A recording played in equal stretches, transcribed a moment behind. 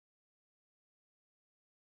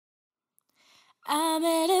I'm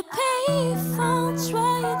at a payphone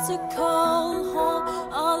trying to call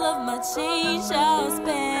home. All of my change I'll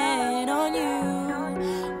spend on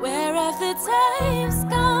you. Where have the times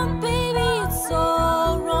gone, baby? It's so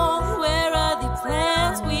wrong. Where are the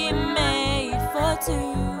plans we made for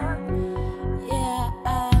two? Yeah,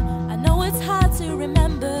 I know it's hard to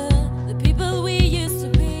remember the people we used to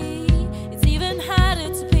be. It's even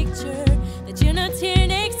harder to picture that you're not here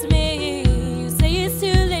next to me. You say it's too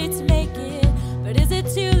late to make it, but is it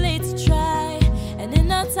too late to try? And in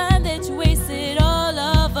that time that you wasted all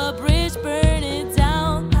of a bridge burning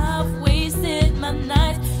down, I've wasted my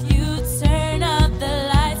nights. You turn out the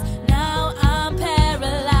lights, now I'm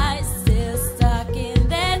paralyzed, still stuck in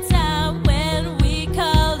that time when we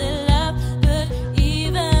called it love. But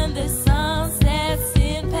even the sun sets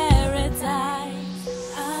in paradise.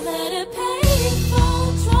 I'm at a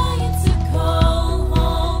payphone trying to call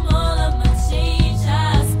home. All of my change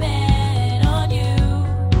I spent on you.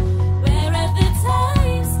 Where have the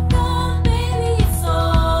times gone, baby? It's so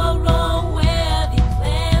wrong. Where are the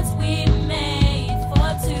plans we made for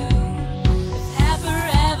two? If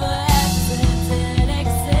ever accident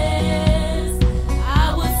exists,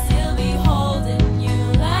 I would still be holding you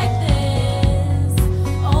like this.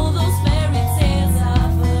 All those fairy tales are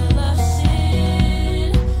full of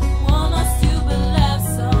shit. One more stupid love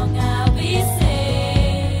song, I'll be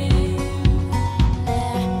saved.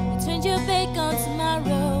 Yeah, you turned your back on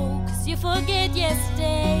tomorrow, 'cause you forget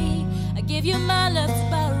yesterday. I gave you my love to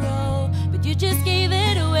borrow, but you just gave it